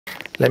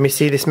Let me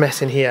see this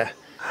mess in here.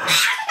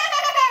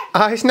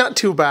 Oh, it's not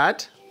too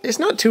bad. It's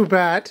not too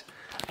bad.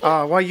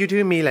 Oh, what are you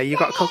doing, Mila? You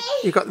got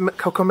the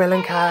Coco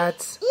Melon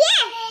cards? Yeah.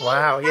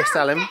 Wow, yes,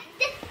 Salim. The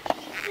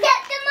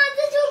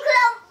monsters will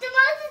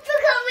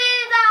come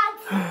really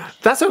bad.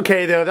 That's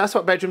okay though, that's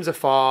what bedrooms are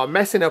for.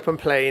 Messing up and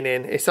playing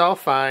in. It's all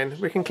fine.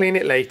 We can clean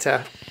it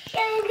later.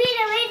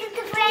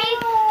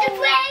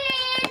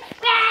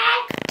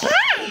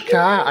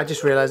 I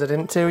just realised I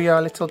didn't do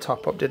your little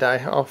top up, did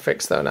I? All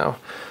fixed though now.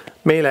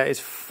 Mila is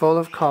full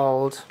of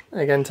cold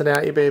again today,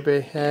 aren't you,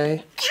 baby?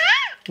 Hey?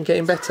 You're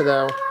getting better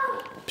though.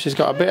 She's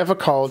got a bit of a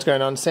cold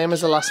going on, same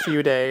as the last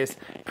few days.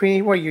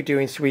 Preeny, what are you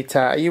doing,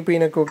 sweetheart? Are you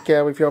being a good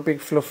girl with your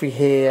big fluffy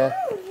hair?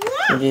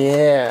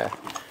 Yeah.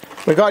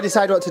 We've got to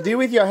decide what to do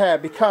with your hair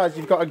because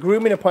you've got a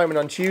grooming appointment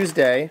on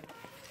Tuesday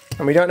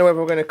and we don't know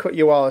whether we're going to cut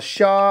you all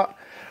short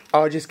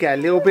or just get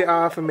a little bit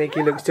off and make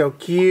you look so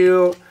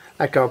cute,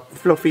 like a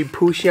fluffy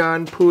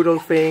push-on poodle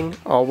thing,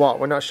 or what.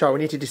 We're not sure. We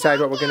need to decide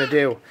what we're going to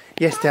do.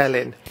 Yes,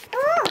 darling?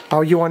 Oh,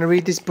 you want to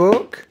read this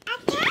book?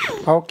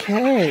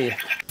 Okay.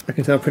 I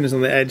can tell Prinny's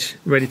on the edge,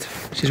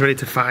 she's ready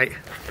to fight.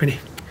 Prinny,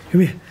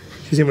 come here.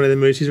 She's in one of the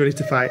moods, she's ready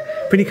to fight.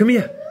 Prinny, come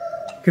here.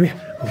 Come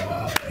here.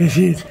 Oh, here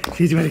she is.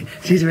 She's ready.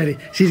 She's ready.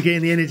 She's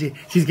getting the energy.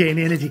 She's getting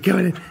the energy. Come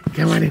on in.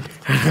 Come on in.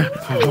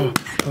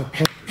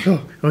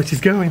 Oh,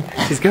 she's going.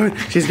 She's going.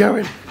 She's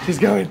going. She's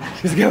going.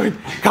 She's going.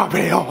 Come on,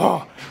 Prinny.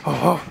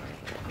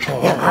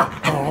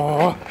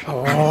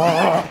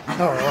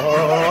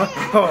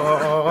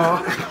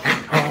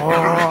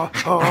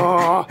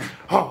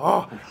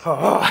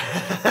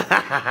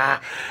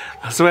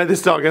 I swear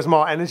this dog has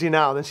more energy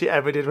now than she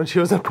ever did when she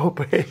was a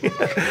puppy.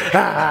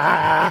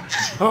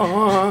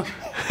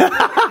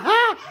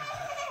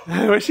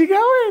 Where's she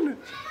going?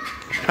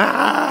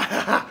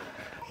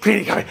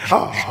 Pretty going.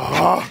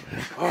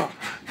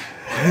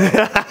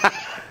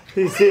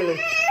 She's silly.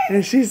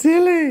 She's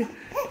silly.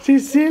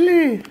 She's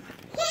silly.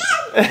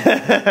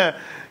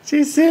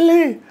 She's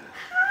silly.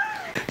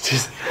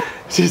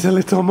 She's a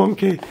little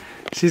monkey.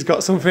 She's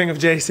got something of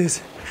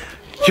Jace's.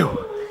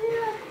 Yo.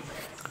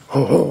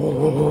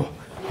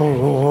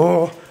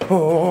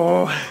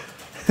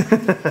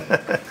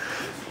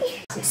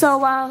 So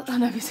while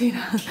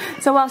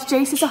whilst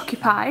Jace is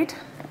occupied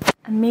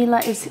and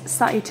Mila is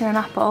sat eating an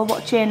apple,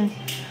 watching,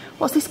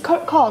 what's this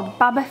called?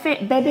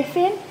 Babyfin?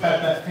 Babyfin.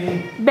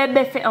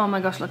 Oh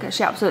my gosh, look at her,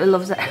 she absolutely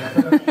loves it.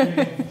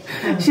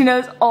 She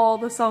knows all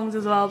the songs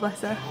as well,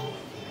 bless her.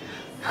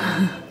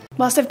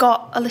 Whilst I've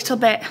got a little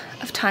bit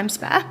of time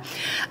spare,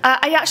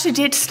 I actually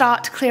did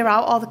start to clear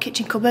out all the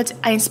kitchen cupboards.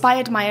 I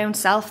inspired my own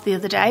self the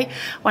other day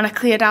when I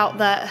cleared out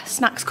the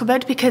snacks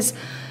cupboard because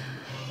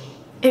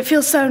it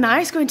feels so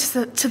nice going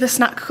to the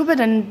snack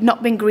cupboard and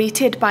not being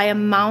greeted by a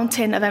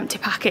mountain of empty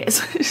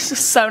packets. It's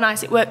just so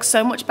nice. It works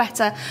so much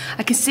better.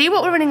 I can see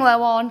what we're running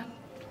low on.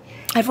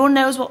 Everyone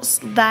knows what's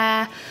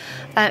there.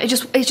 It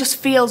just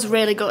feels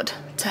really good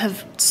to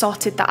have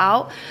sorted that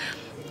out.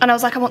 And I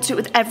was like, I want to do it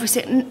with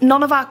everything.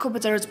 None of our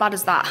cupboards are as bad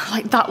as that.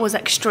 Like, that was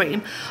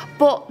extreme.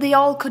 But they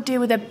all could do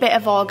with a bit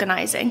of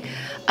organising.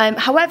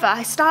 However,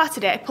 I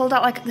started it. I pulled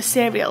out, like, the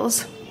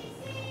cereals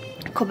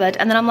cupboard.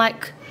 And then I'm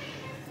like,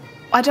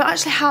 I don't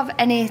actually have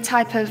any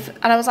type of...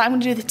 And I was like, I'm going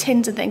to do the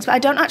tins and things. But I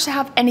don't actually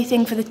have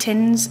anything for the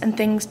tins and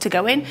things to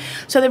go in.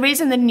 So the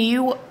reason the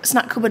new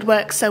snack cupboard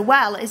works so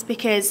well is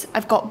because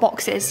I've got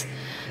boxes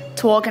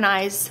to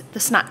organise the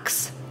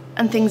snacks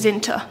and things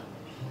into.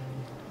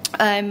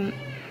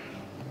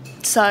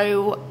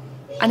 So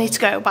I need to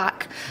go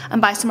back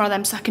and buy some more of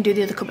them so I can do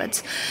the other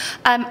cupboards.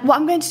 What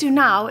I'm going to do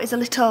now is a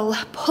little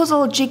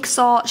puzzle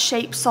jigsaw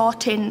shape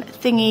sorting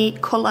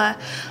thingy colour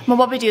my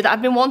Bobby do that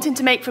I've been wanting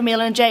to make for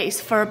Mila and Jace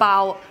for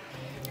about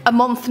a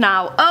month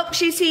now. Oh,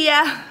 she's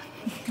here.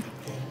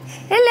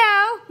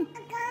 Hello.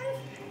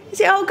 Is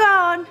it all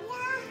gone?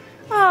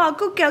 Oh,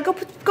 good girl. Go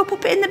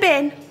pop it in the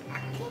bin.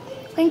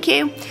 Thank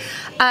you.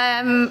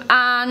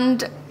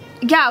 And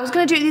yeah, I was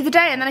going to do it the other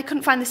day and then I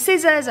couldn't find the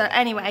scissors.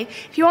 Anyway,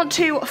 if you want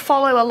to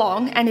follow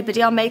along,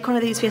 anybody, I'll make one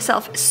of these for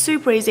yourself. It's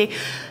super easy.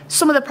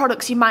 Some of the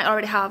products you might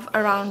already have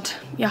around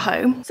your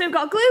home. So we've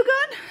got a glue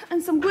gun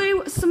and some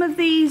glue, some of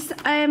these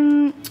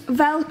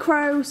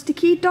Velcro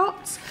sticky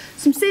dots,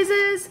 some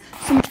scissors,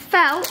 some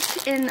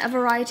felt in a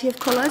variety of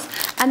colours,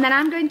 and then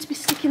I'm going to be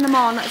sticking them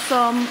on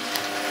some...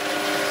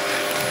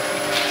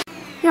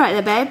 You're right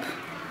there, babe.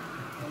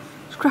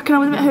 Just cracking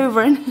on with a bit of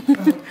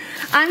hoovering.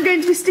 I'm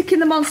going to be sticking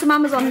them on some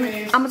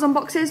Amazon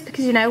boxes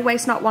because, you know,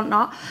 waste not, want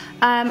not.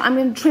 I'm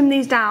going to trim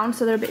these down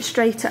so they're a bit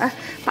straighter.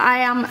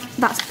 But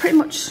that's pretty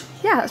much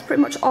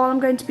all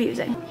I'm going to be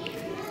using.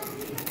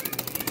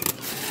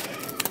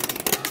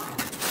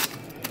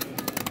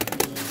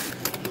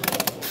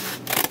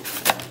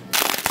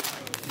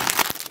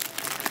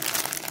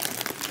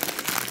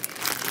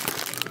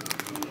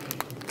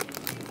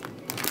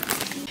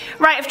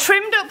 Right, I've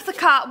trimmed up the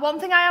cart. One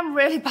thing I am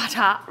really bad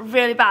at,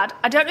 really bad.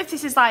 I don't know if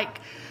this is like...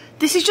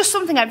 This is just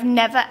something I've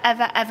never,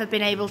 ever, ever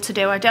been able to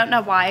do. I don't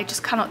know why, I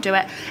just cannot do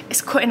it. It's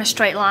cut in a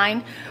straight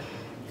line.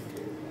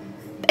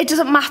 It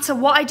doesn't matter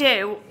what I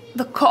do,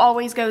 the cut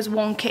always goes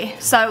wonky.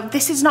 So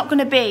this is not going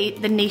to be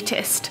the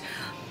neatest.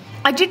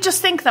 I did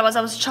just think though, as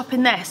I was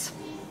chopping this,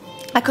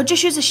 I could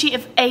just use a sheet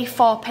of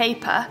A4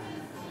 paper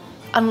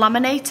and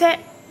laminate it,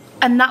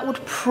 and that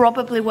would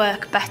probably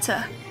work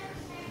better.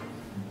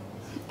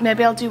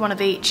 Maybe I'll do one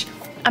of each.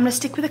 I'm going to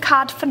stick with a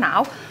card for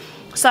now.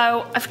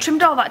 So I've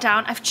trimmed all that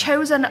down. I've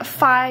chosen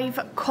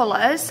 5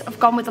 colours. I've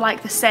gone with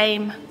like the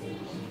same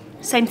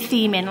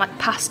theming, like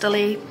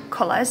pastel-y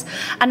colours.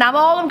 And now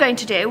all I'm going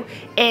to do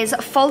is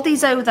fold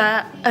these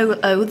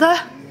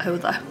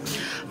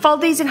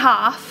fold these in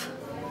half,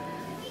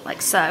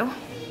 like so,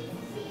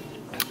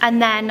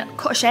 and then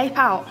cut a shape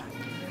out.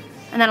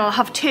 And then I'll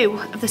have 2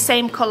 of the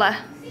same colour,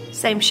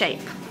 same shape.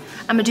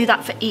 I'm gonna do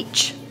that for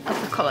each of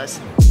the colours.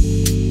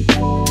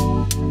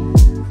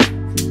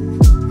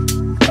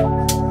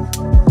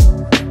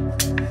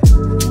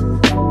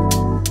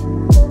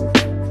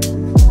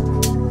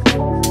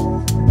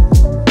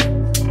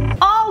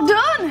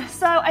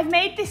 I've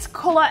made this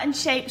colour and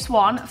shapes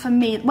one for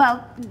me.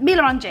 Well,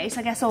 Mila and Jace,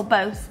 I guess, or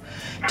both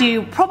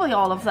do probably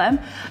all of them.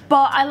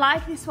 But I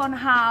like this one,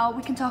 how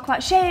we can talk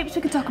about shapes,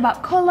 we can talk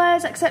about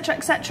colours, etc,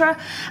 etc.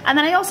 And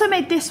then I also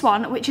made this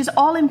one, which is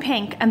all in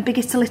pink and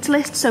biggest to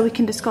littlest, so we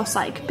can discuss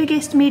like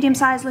biggest, medium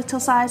size, little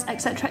size,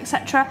 etc,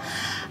 etc.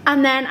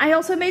 And then I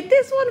also made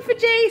this one for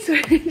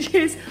Jace, which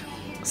is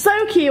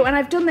so cute. And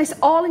I've done this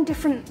all in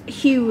different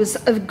hues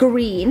of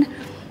green.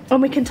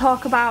 And we can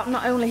talk about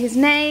not only his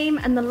name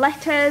and the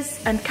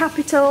letters and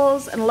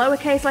capitals and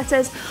lowercase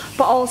letters,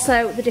 but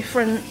also the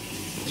different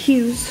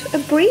hues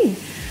of green.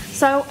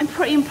 So I'm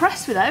pretty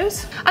impressed with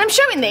those. And I'm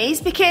showing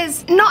these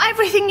because not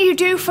everything you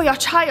do for your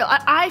child,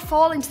 I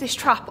fall into this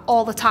trap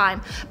all the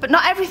time, but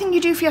not everything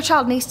you do for your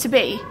child needs to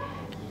be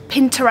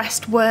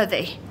Pinterest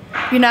worthy.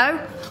 You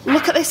know,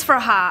 look at this for a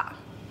heart.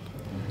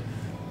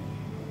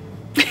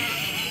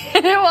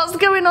 What's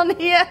going on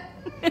here?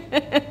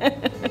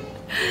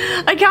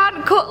 I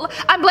can't cut.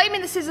 I'm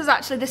blaming the scissors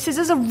actually. The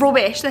scissors are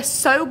rubbish. They're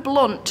so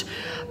blunt.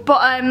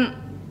 But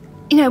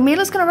you know,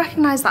 Mila's gonna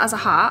recognise that as a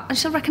heart, and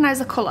she'll recognise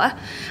the colour.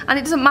 And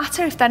it doesn't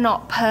matter if they're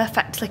not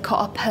perfectly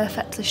cut or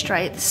perfectly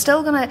straight. They're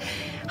still gonna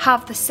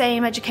have the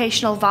same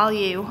educational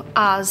value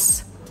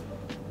as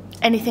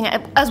anything,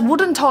 as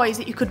wooden toys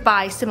that you could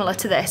buy similar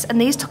to this. And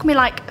these took me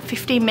like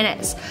 15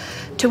 minutes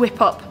to whip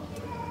up.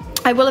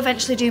 I will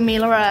eventually do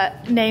Mila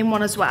a name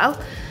one as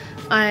well.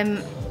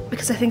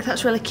 Because I think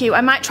that's really cute.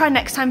 I might try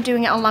next time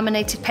doing it on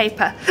laminated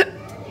paper.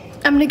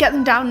 I'm gonna get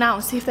them down now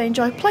and see if they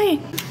enjoy playing.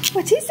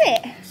 What is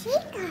it?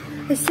 Circle.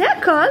 A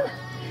circle?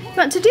 You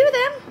want to do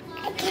them?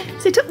 Okay.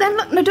 Sit up then,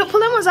 look, no, don't pull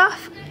them ones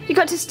off. You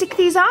got to stick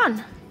these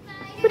on.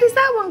 Where does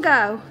that one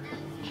go?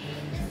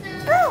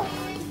 Blue.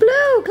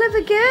 Blue,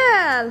 clever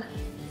girl.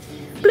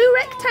 Blue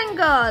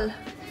rectangle.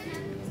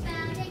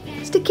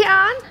 Stick it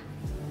on.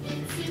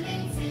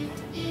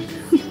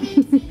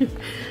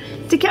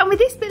 Stick it on with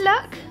this bit,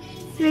 look.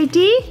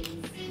 Ready?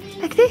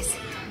 Like this?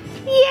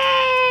 Yay!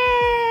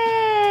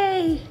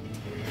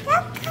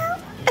 Circle.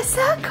 A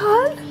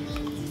circle?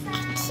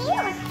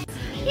 Cute.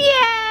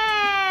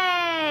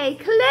 Yay!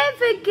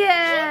 Clever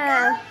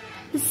girl!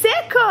 A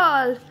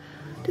circle!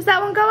 Does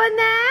that one go in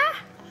there?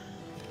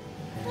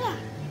 Yeah.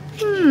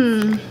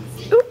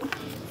 Oop.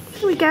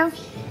 Here we go.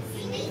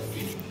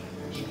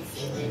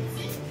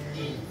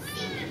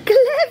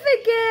 Clever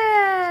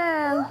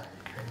girl!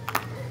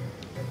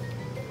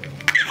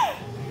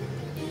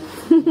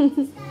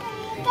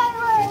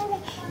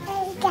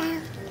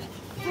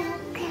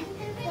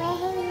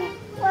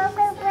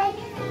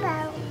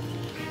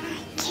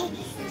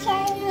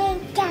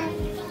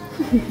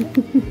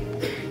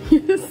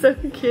 You're so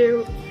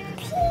cute.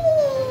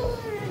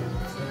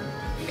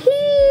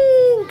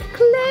 Pink,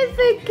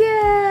 clever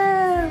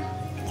girl.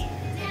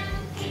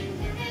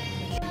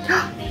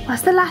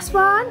 What's the last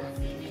one?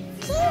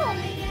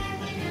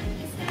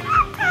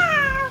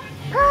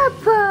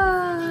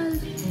 Purple.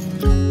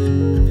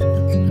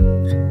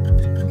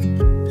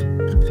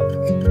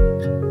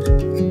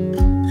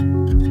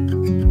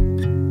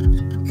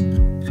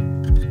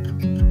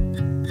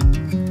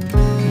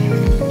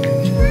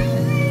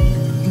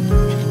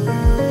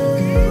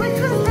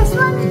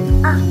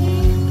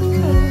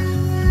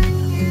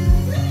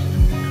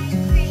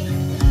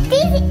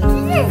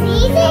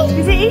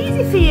 Is it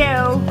easy for you?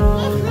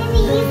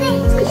 It's really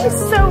easy. Because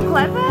you're so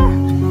clever.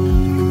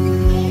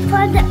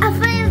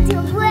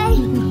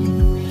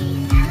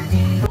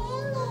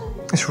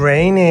 It's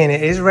raining,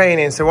 it is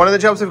raining. So one of the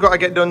jobs we've got to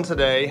get done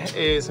today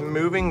is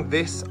moving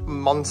this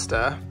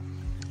monster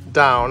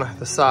down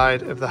the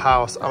side of the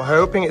house. I'm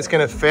hoping it's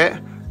going to fit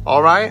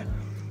all right,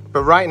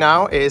 but right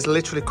now it is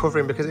literally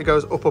covering, because it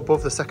goes up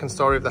above the second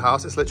story of the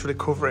house, it's literally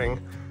covering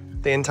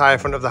the entire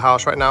front of the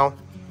house right now.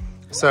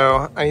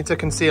 So I need to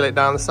conceal it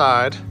down the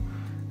side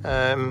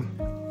and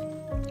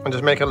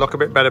just make it look a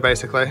bit better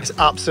basically. It's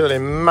absolutely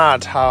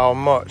mad how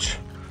much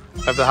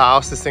of the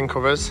house this thing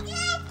covers.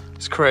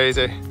 It's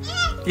crazy.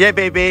 Yeah,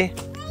 baby.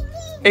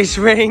 It's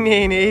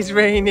raining, it is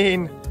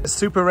raining. It's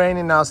super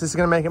raining now, so this is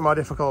gonna make it more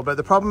difficult. But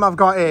the problem I've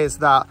got is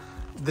that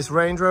this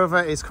Range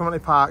Rover is currently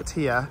parked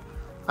here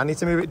I need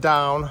to move it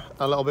down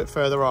a little bit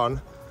further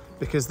on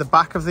because the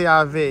back of the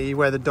RV,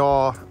 where the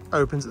door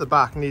opens at the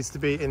back, needs to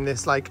be in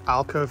this like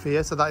alcove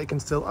here so that it can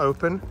still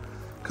open,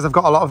 because I've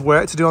got a lot of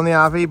work to do on the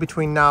RV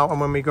between now and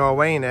when we go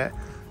away in it.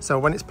 So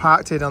when it's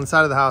parked here on the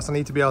side of the house, I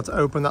need to be able to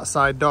open that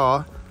side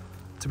door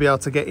to be able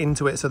to get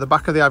into it. So the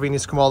back of the RV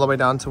needs to come all the way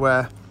down to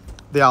where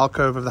the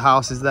alcove of the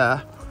house is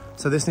there.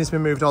 So this needs to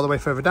be moved all the way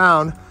further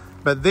down.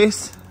 But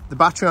this, the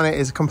battery on it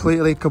is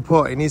completely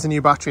kaput. It needs a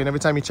new battery, and every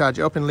time you charge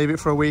it up and leave it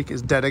for a week,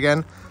 it's dead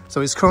again.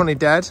 So it's currently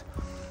dead.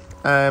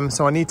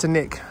 So I need to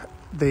nick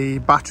the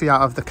battery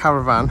out of the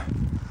caravan,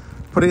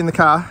 put it in the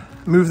car,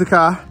 move the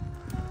car,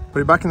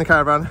 put it back in the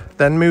caravan,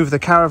 then move the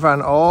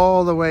caravan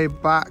all the way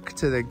back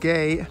to the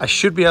gate. I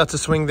should be able to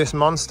swing this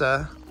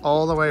monster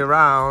all the way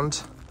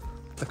around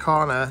the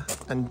corner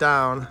and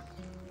down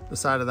the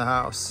side of the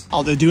house.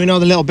 Although doing all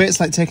the little bits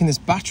like taking this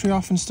battery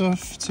off and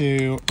stuff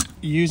to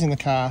using the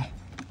car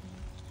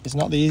is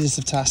not the easiest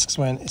of tasks,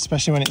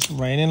 especially when it's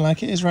raining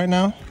like it is right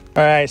now.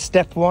 All right,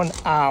 step one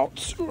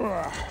out.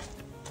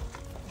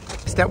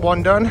 Step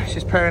one done.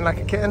 She's purring like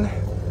a kitten.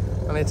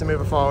 I need to move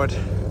her forward.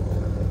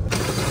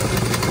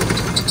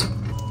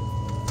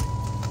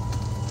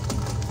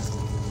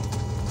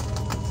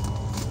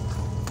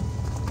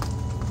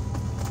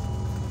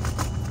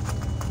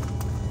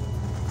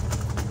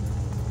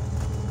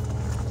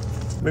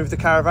 Move the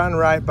caravan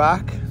right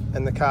back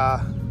and the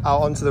car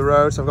out onto the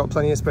road, so I've got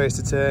plenty of space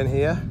to turn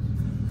here.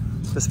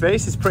 The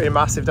space is pretty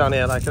massive down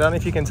here. Like, I don't know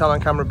if you can tell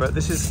on camera, but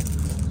this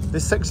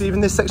section,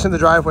 even this section of the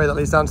driveway that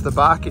leads down to the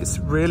back, it's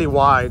really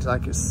wide.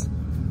 Like, it's,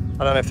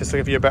 I don't know if this will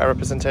give you a better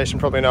representation,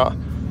 probably not,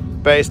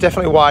 but it's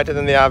definitely wider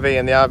than the RV,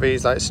 and the RV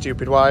is like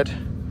stupid wide.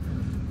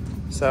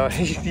 So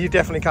you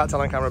definitely can't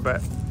tell on camera,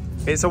 but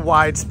it's a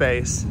wide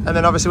space. And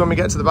then obviously when we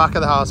get to the back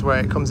of the house where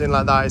it comes in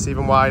like that, it's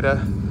even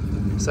wider.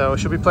 So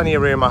should be plenty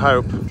of room, I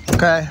hope.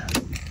 Okay,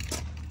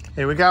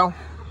 here we go.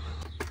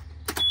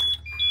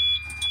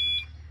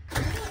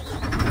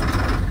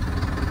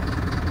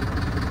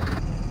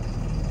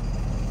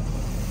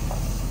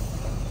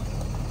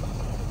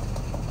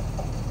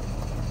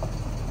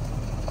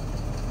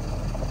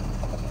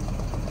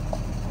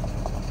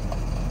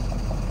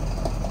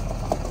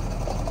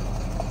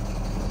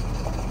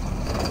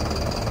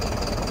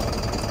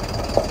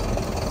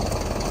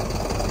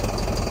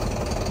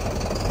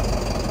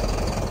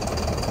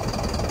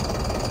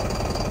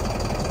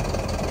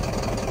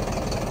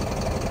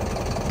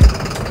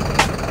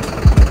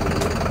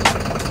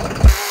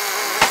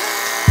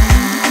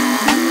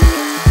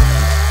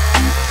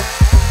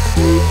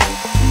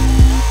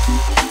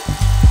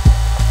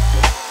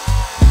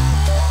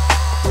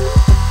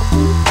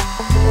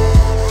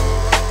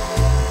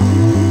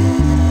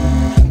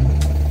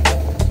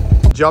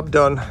 Job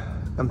done,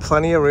 and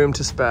plenty of room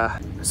to spare.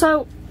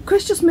 So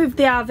Chris just moved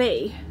the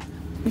RV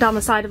down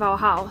the side of our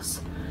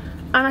house,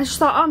 and I just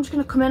thought, oh, I'm just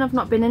going to come in. I've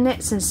not been in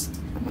it since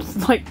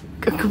like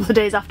a couple of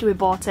days after we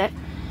bought it,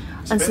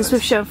 and since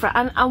we've shown for it.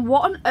 And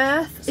what on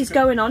earth is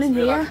going on in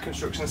here? Like a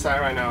construction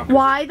site right now.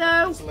 Why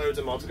though? There's loads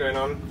of mods going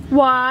on.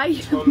 Why?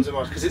 Tons of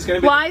mods, because it's going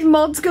to be. Why is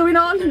mods going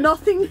on?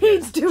 Nothing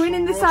needs doing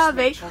in this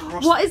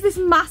RV. What is this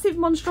massive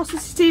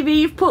monstrosity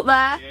TV you've put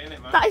there?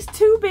 That is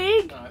too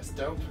big. Oh, it's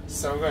dope. It's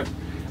so good.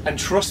 And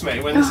trust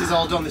me, when this is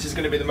all done, this is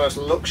going to be the most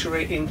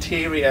luxury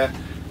interior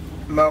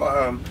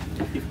motorhome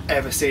you've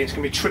ever seen. It's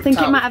going to be tricked out. I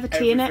think it might have a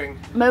T in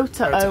it.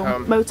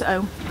 Motorhome.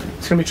 Motorhome.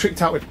 It's going to be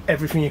tricked out with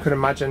everything you could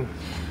imagine.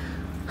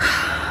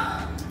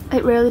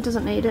 It really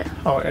doesn't need it.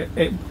 Oh,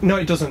 no,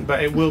 it doesn't.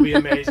 But it will be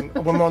amazing.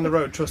 When we're on the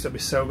road, trust, it'll be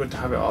so good to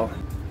have it all.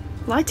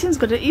 Lighting's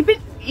good.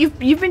 You've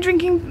been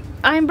drinking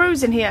Iron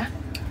Brews in here.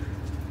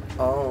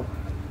 Oh.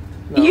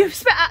 No. You've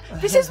spent.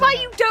 This is why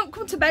you don't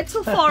come to bed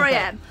till 4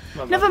 AM.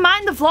 Never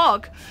mind the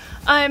vlog.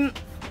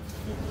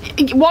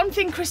 One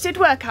thing Chris did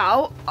work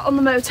out on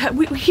the motor,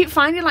 we keep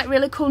finding like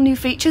really cool new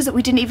features that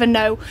we didn't even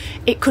know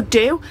it could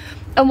do.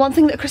 And one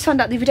thing that Chris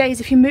found out the other day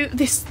is if you move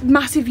this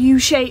massive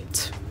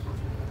U-shaped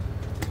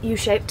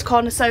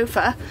corner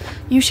sofa,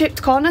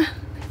 U-shaped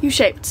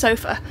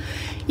sofa,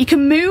 you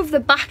can move the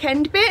back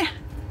end bit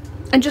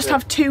and just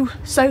have two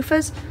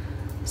sofas,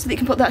 so that you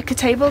can put like a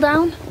table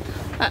down.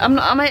 Am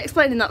I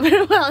explaining that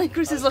very well?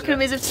 Chris is looking at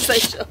me as if to say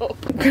shut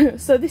up.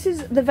 So this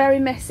is the very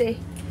messy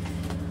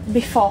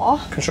before.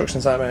 Construction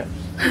site, mate.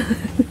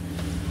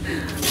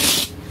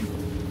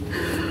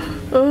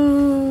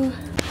 Oh.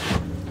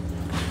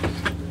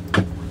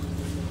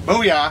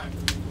 Oh yeah.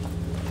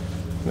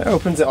 And it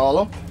opens it all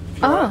up.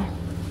 Oh.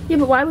 Yeah,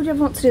 but why would you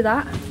ever want to do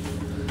that?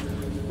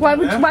 Why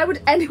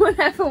would anyone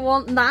ever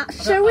want that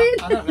showing?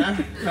 I don't know.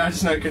 I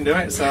just know it can do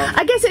it. So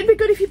I guess it'd be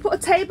good if you put a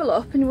table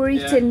up and we're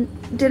eating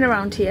dinner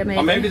around here, maybe.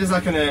 Or maybe there's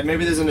like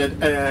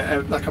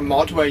like a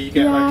mod where you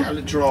get like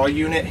a drawer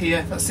unit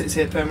here that sits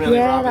here permanently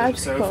rather than a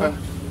sofa.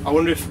 Cool. I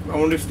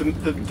wonder if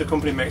the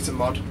company makes a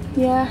mod.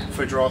 Yeah.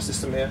 For a drawer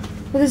system here.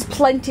 Well, there's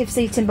plenty of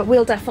seating, but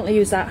we'll definitely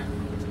use that.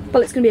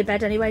 Well, it's going to be a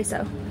bed anyway,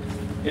 so.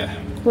 Yeah.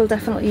 We'll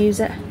definitely use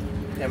it.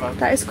 Yeah, man.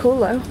 That is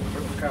cool though.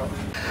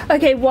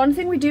 Okay, one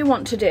thing we do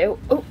want to do,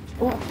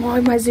 why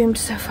am I zoomed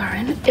so far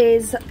in,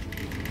 is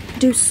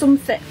do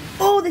something.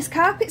 Oh, this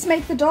carpet's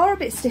made the door a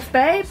bit stiff,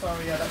 babe.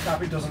 Sorry, yeah, that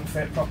carpet doesn't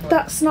fit properly.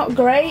 That's not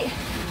great.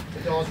 The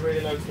door's really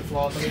low to the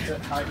floor, so I need to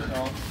hide the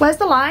door. Where's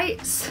the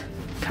lights?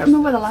 Can't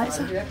remember where the lights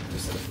are. Yeah,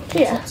 just the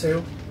Here. top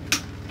two.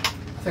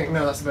 I think,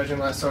 no, that's the Virgin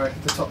light, sorry.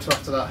 The top two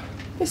after that.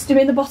 Yes, do you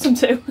mean the bottom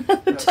two?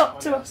 The No, top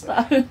two after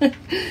that.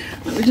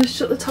 Let me just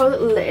shut the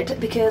toilet lid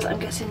because I'm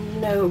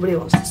guessing nobody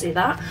wants to see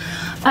that.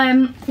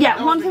 Yeah,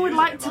 No one thing one we'd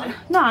like used it,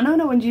 to... man.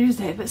 No one's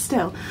used it, but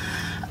still.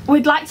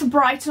 We'd like to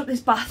brighten up this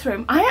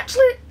bathroom. I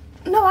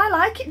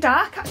like it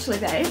dark, actually,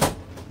 babe.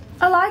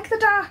 I like the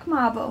dark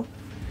marble.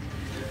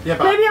 Yeah,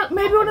 but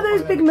Maybe one of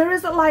those big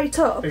mirrors that light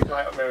up big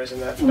light up mirrors in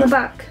there. in the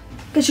back.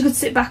 Because you could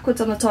sit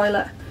backwards on the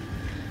toilet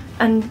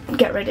and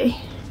get ready.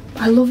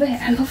 I love it.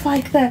 I love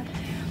like the...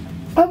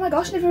 Oh my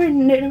gosh, never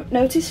even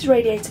noticed his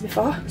radiator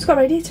before. It's got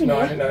a radiator in No,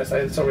 here. I didn't notice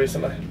that until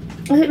recently.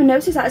 I didn't even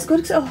notice that. It's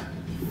good because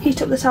it'll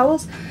heat up the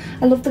towels.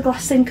 I love the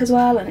glass sink as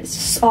well, and it's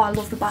just, oh, I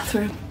love the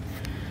bathroom.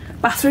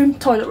 Bathroom,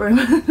 toilet room.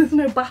 There's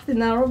no bath in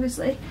there,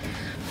 obviously.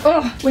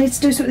 Oh, we need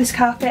to do something with this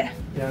carpet.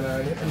 Yeah,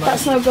 no,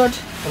 That's no good.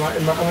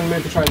 I'm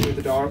going to try and move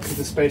the door up because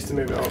there's space to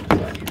move it up.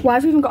 So. Why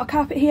have we even got a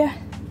carpet here?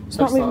 It's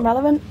not even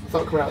relevant. I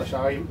thought coming out of the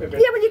shower, maybe.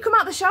 Yeah, when you come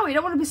out of the shower, you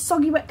don't want to be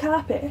soggy wet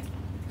carpet.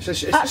 It's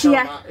Actually, a shower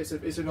yeah. mat.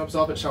 It's an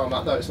absorbent shower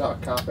mat though, it's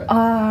not a carpet.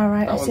 Ah,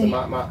 right, That I one's see.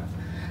 a mat.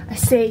 I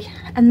see.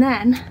 And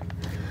then,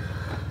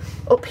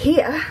 up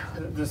here...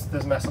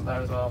 There's mess up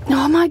there as well.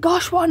 Oh my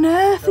gosh, what on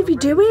earth are you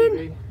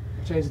doing?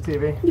 Change the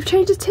TV. You've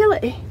changed the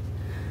tilly?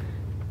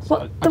 So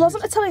What? There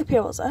wasn't a telly up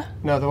here, was there?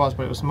 No, there was,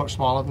 but it was much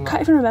smaller than that.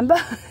 Can't even remember.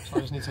 So I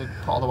just need to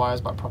put all the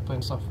wires back properly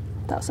and stuff.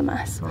 That's a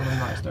mess. Really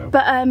nice though.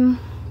 But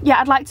yeah,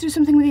 I'd like to do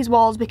something with these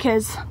walls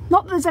because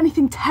not that there's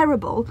anything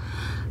terrible,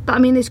 but I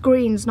mean this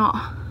green's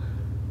not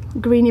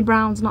greeny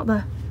brown's not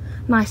the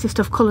nicest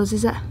of colours,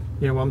 is it?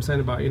 Yeah, what I'm saying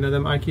about, you know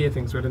them IKEA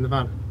things we had in the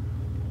van?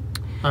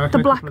 I reckon The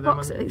a black couple of them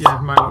boxes? yeah,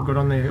 might look good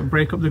on the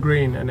break up the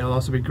green, and it'll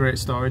also be great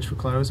storage for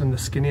clothes, and they're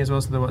skinny as well,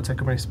 so they won't take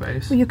up any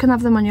space. Well, you can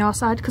have them on your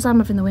side because I'm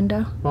having the window.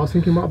 Well, I was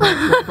thinking, what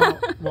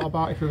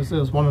about if there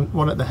was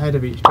one at the head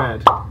of each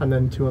bed, and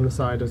then two on the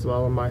side as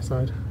well on my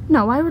side?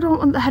 No, I would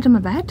want the head of my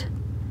bed.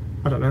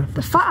 I don't know.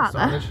 They're fat,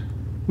 aren't they?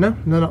 No,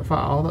 they're not fat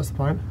at all. That's the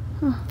point.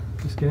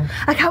 Just kidding.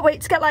 I can't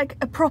wait to get like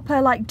a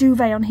proper like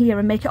duvet on here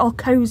and make it all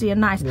cosy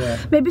and nice. Yeah.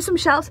 Maybe some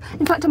shelves.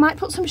 In fact, I might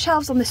put some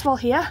shelves on this wall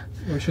here.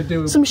 We should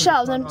do Some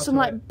shelves and some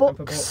like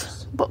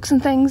books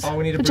and things Oh,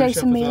 we need a for brew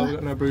Jason shelf as well. Miller. We've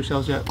got no brew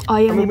shelves yet. Oh,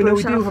 yeah, I mean, we brew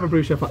do shelf. have a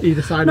brew shelf on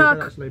either side No, of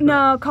it actually. but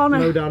no, corner.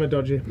 Low down a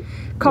dodgy.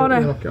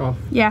 Corner. You knock it off.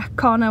 Yeah,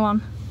 corner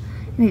one.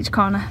 In each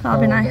corner. That'll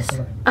be Oh, nice.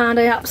 definitely. And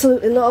I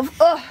absolutely love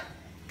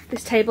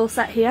this table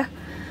set here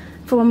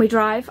for when we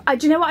drive.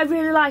 Do you know what I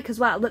really like as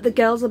well? That the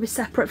girls will be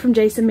separate from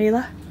Jason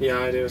Miller. Yeah,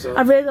 I do as well.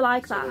 I really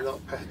like that.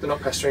 They're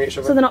not pestering each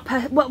other. So they're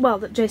not well,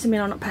 that Jason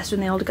Miller are not pestering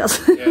the older girls.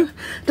 Yeah.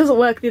 Doesn't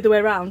work the other way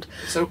around.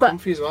 So But-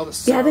 comfy as well. They're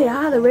so Yeah, they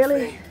are. They're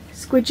really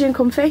squidgy and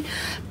comfy.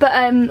 But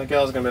The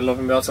girls are going to be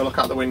loving being able to look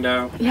out the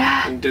window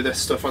yeah, and do this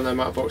stuff on their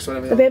MacBooks or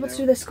whatever. they'll be able to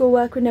do their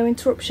schoolwork with no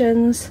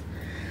interruptions,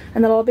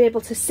 and they'll all be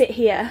able to sit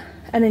here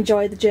and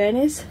enjoy the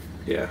journeys.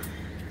 Yeah.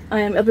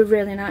 It'll be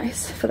really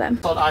nice for them.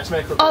 Called ice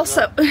maker.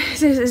 Also,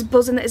 it's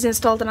buzzing that it's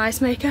installed an ice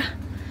maker.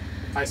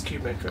 Ice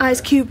cube maker. Ice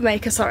cube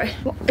maker, sorry.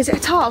 What, is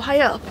it tall, high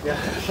up? Yeah.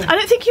 I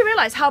don't think you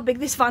realise how big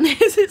this van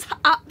is. It's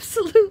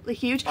absolutely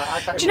huge.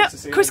 I can't Do you know, reach the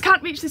ceiling. Chris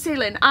can't reach the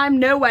ceiling. I'm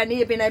nowhere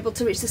near being able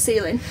to reach the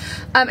ceiling.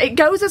 It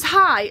goes as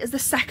high as the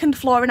second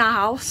floor in our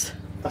house.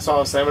 That's what I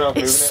was saying when I was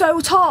moving It's so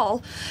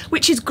tall,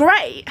 which is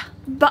great,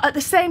 but at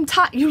the same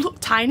time, you look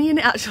tiny in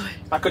it actually.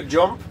 I could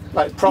jump,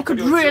 like proper.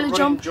 You could really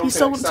jump. You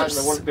still wouldn't touch.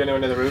 There wouldn't be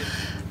anyone in the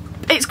roof.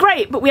 It's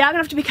great, but we are going to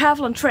have to be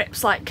careful on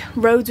trips, like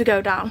roads we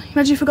go down.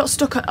 Imagine if we got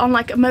stuck on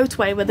like a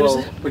motorway where there's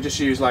We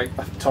just use like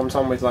a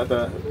TomTom with like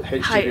the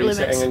Height HGV limits.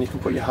 setting, and you can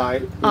put your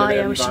height. Oh, limit yeah,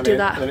 every we should van do in,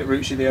 that. And then it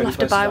routes you the We'll only have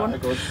to places buy that one.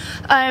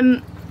 are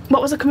good.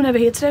 What was I coming over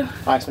here to do?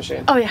 Ice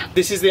machine. Oh yeah.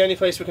 This is the only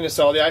place we can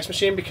install the ice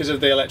machine because of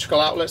the electrical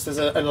outlets. There's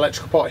an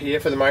electrical port here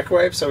for the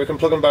microwave, so we can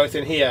plug them both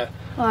in here,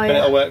 Oh and yeah.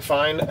 it'll work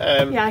fine.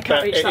 Yeah, I can't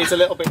but reach that. It's a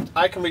little bit.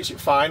 I can reach it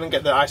fine and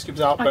get the ice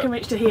cubes out. I but can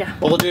reach to here.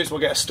 all we'll do is we'll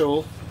get a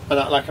stool, and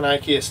like an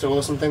IKEA stool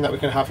or something that we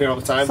can have here all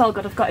the time. It's all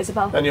good. I've got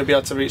Isabel. And you'll be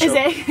able to reach Is up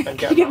it? and Can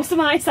get you give them us some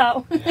ice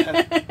out?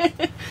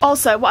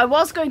 Also, what I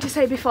was going to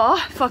say before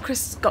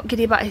Chris got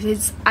giddy about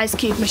his ice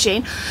cube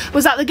machine,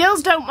 was that the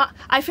girls don't.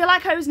 I feel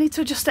like I always need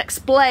to just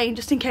explain,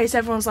 just in case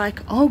everyone's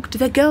like, oh, do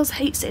the girls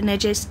hate sitting near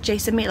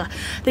Jason Miller?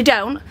 They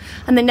don't,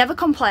 and they never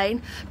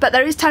complain. But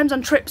there is times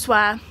on trips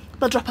where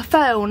they'll drop a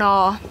phone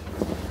or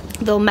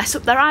they'll mess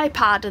up their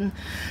iPad, and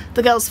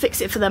the girls fix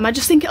it for them. I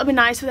just think it'll be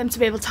nice for them to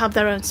be able to have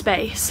their own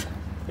space.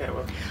 Yeah,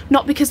 well.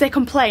 Not because they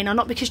complain, or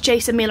not because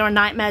Jason Miller are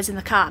nightmares in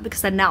the car,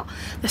 because they're not.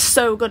 They're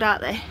so good,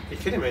 aren't they? Are you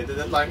kidding me?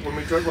 They're like when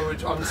we were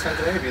on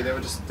Scandinavia,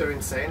 they're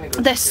insanely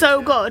good. They're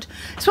so good.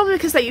 It's probably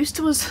because they're used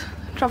to us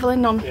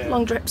travelling on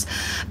long trips.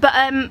 But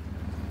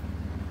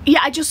yeah,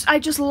 I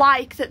just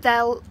like that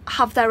they'll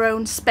have their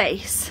own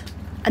space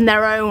and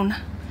their own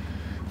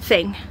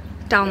thing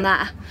down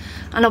there.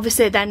 And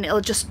obviously then it'll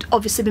just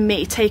be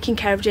me taking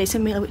care of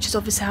Jason Miller, which is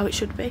obviously how it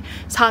should be.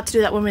 It's hard to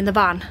do that when we're in the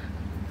van.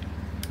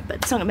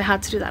 but it's not going to be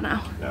hard to do that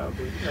now. No,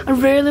 I'm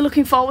really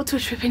looking forward to a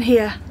trip in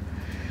here.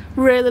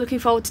 Really looking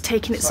forward to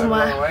taking it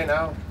somewhere. It's away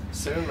now.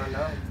 Soon, right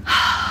now.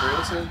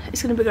 Really soon.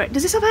 It's going to be great.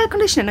 Does this have air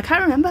conditioning? I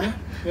can't remember.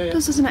 Yeah. It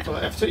does, doesn't it?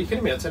 Well, you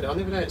kidding me? I turned it on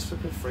the other day. It's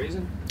flipping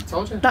freezing. I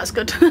told you. That's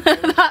good.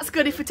 That's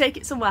good if we take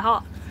it somewhere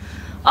hot.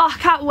 Oh, I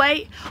can't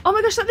wait. Oh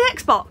my gosh, like the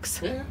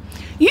Xbox. Yeah.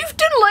 You've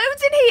done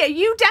loads in here.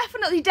 You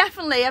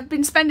definitely have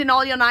been spending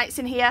all your nights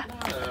in here. No.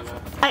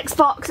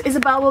 Xbox,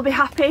 Isabel will be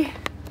happy.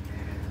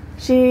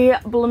 She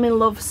blooming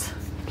loves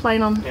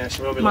playing on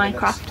she will be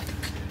Minecraft.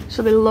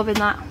 She'll be loving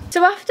that.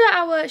 So after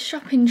our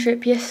shopping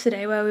trip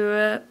yesterday where we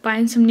were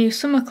buying some new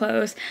summer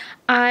clothes,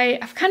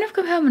 I've kind of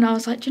come home and I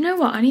was like, do you know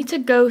what? I need to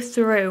go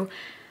through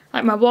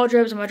like my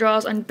wardrobes and my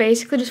drawers and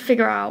basically just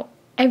figure out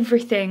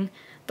everything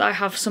that I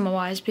have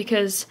summer-wise,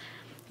 because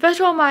first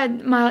of all,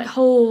 my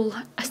whole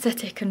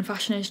aesthetic and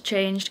fashion has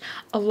changed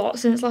a lot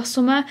since last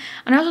summer,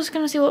 and I was just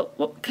going to see what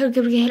I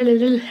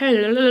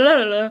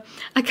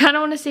kind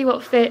of want to see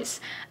what fits,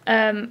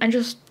 and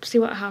just see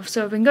what I have.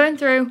 So I've been going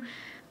through,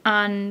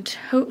 and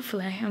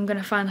hopefully I'm going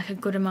to find like a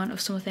good amount of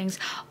summer things.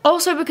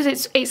 Also because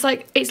it's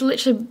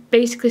literally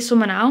basically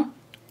summer now.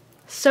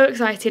 So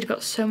excited,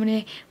 got so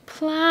many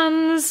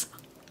plans.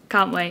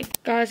 Can't wait.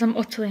 Guys, I'm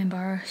utterly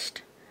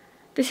embarrassed.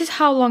 This is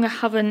how long I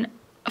haven't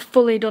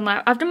fully done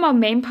that. I've done my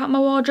main part of my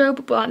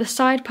wardrobe, but like the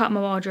side part of my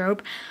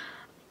wardrobe,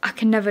 I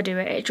can never do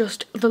it. It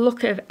just, the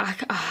look of it,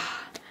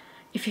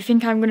 if you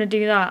think I'm going to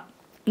do that,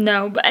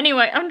 no. But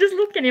anyway, I'm just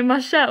looking in my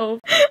shelf.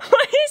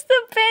 What is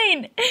the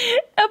paint?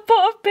 A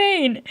pot of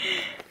paint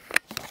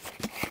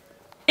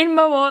in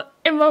my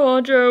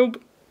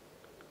wardrobe.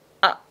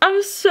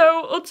 I'm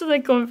so utterly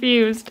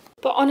confused.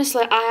 But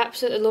honestly, I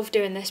absolutely love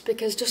doing this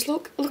because just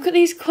look at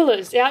these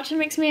colours. It actually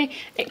makes me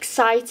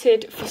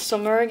excited for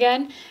summer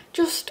again.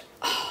 Just,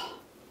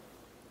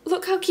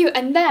 look how cute.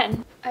 And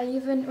then,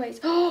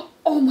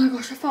 oh my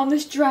gosh, I found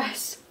this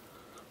dress.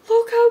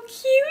 Look how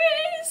cute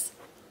it is.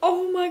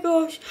 Oh my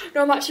gosh.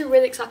 No, I'm actually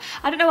really excited.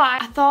 I don't know why.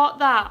 I thought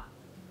that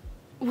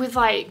with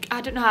like,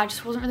 I don't know, I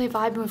just wasn't really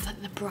vibing with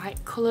like the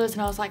bright colours,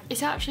 and I was like,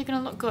 is it actually going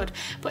to look good?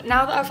 But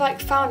now that I've like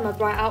found my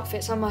bright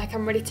outfits, I'm like,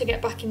 I'm ready to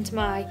get back into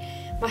my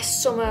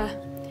summer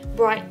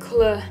bright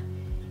colour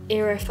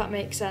era, if that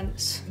makes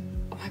sense.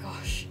 Oh my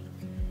gosh,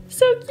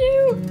 so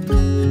cute.